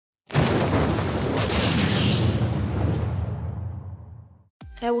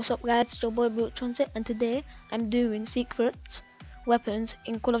Hey, what's up guys, it's your boy Brute Transit, and today I'm doing secret weapons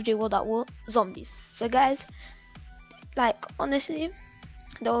in Call of Duty World at War Zombies. So guys, like honestly,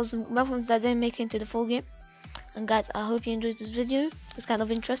 there was weapons that didn't make it into the full game. And guys, I hope you enjoyed this video. It's kind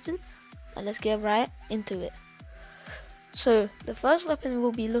of interesting, and let's get right into it. So the first weapon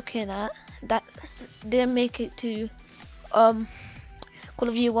we'll be looking at that didn't make it to Call of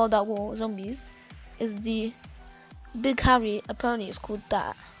Duty World at War Zombies is the Big Harry. Apparently it's called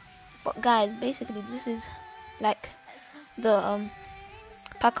that. But guys, basically this is like the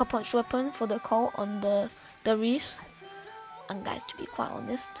pack a punch weapon for the Colt on the Reese. And guys, to be quite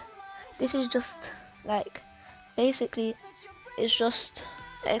honest, this is just like basically it's just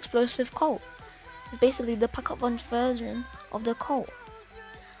an explosive Colt. It's basically the pack a punch version of the Colt.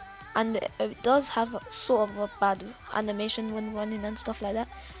 And it does have a sort of a bad animation when running and stuff like that.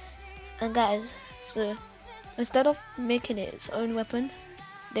 And guys, so instead of making it its own weapon,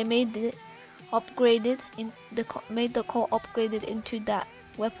 they made it upgraded in the Colt upgraded into that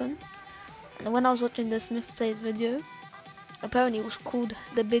weapon. And when I was watching the Smith Plays video, apparently it was called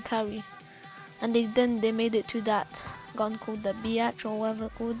the Big Harry, and then they made it to that gun called the Biatch or whatever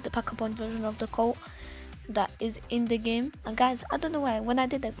called, the pack-a-punch version of the Colt that is in the game. And guys, I don't know why when I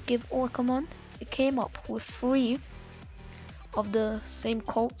did the give all command, it came up with 3 of the same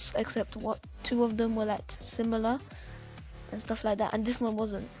Colts, except what 2 of them were like similar and stuff like that, and this one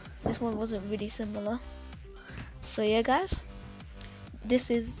wasn't really similar. So yeah guys, this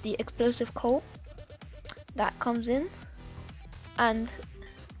is the explosive Colt that comes in. And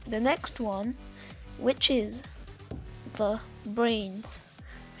the next one, which is the brains.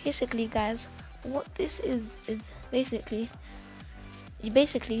 Basically guys, what this is basically you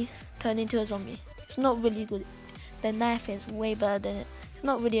basically turn into a zombie. It's not really good. The knife is way better than it. It's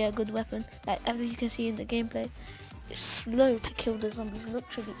not really a good weapon. Like as you can see in the gameplay, it's slow to kill the zombies.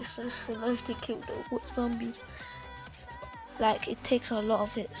 Literally, it's so slow to kill the zombies. Like it takes a lot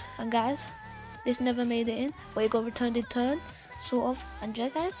of hits. And guys, this never made it in, but it got returned in turn, sort of. And yeah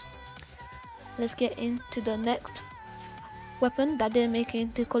guys, let's get into the next weapon that didn't make it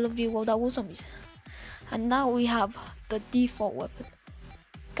into Call of Duty World at War Zombies. And now we have the default weapon.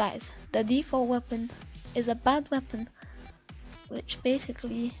 Guys, the default weapon is a bad weapon, which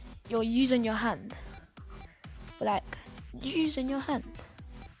basically you're using your hand. Like using your hand.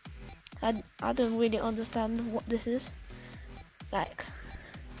 I don't really understand what this is. Like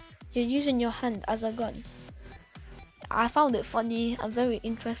you're using your hand as a gun. I found it funny and very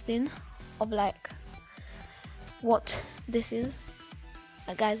interesting of like what this is.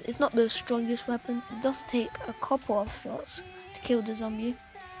 Guys, it's not the strongest weapon. It does take a couple of shots to kill the zombie.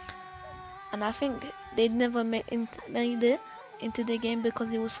 And I think they never made it into the game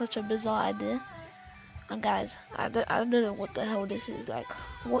because it was such a bizarre idea. And guys, I don't know what the hell this is. Like,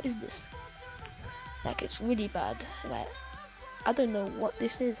 what is this? Like, it's really bad. Like, I don't know what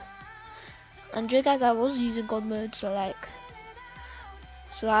this is. And yeah guys, I was using God mode, so I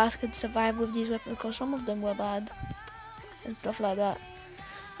could survive with these weapons because some of them were bad and stuff like that.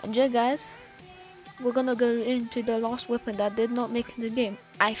 And yeah guys, we're gonna go into the last weapon that did not make it in the game,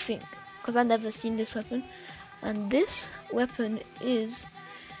 I think, because I never seen this weapon. And this weapon is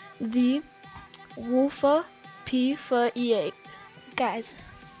the Wolfer P38. Guys,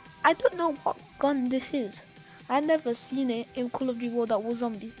 I don't know what gun this is. I never seen it in Call of Duty World at War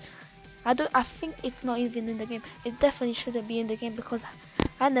Zombies. I think it's not even in the game. It definitely shouldn't be in the game because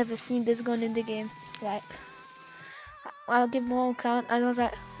I never seen this gun in the game. Like, I'll give more count, and I was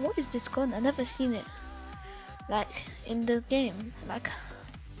like, what is this gun? I never seen it like in the game. Like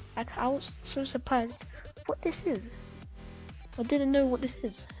I was so surprised what this is. I didn't know what this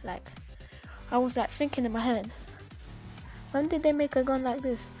is. Like I was like thinking in my head, when did they make a gun like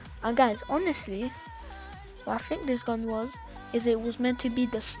this? And guys, honestly, what I think this gun was it was meant to be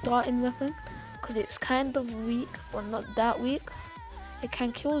the starting weapon, because it's kind of weak but not that weak. It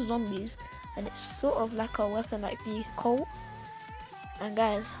can kill zombies, and it's sort of like a weapon like the Colt. And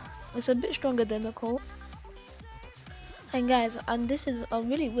guys, it's a bit stronger than the Colt. And guys, and this is a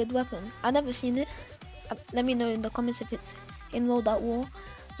really weird weapon. I never seen it. Let me know in the comments if it's in World at War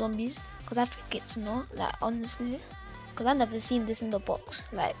Zombies, because I think it's not. Like honestly, because I never seen this in the box.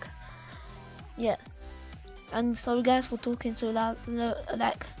 Like yeah. And sorry guys for talking so loud,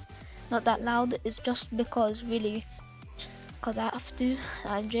 like not that loud. It's just because really, because I have to,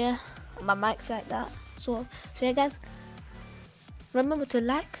 and yeah, my mic's like that. So yeah guys, remember to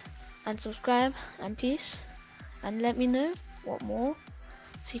like and subscribe and peace, and let me know what more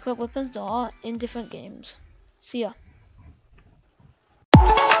secret weapons there are in different games. See ya.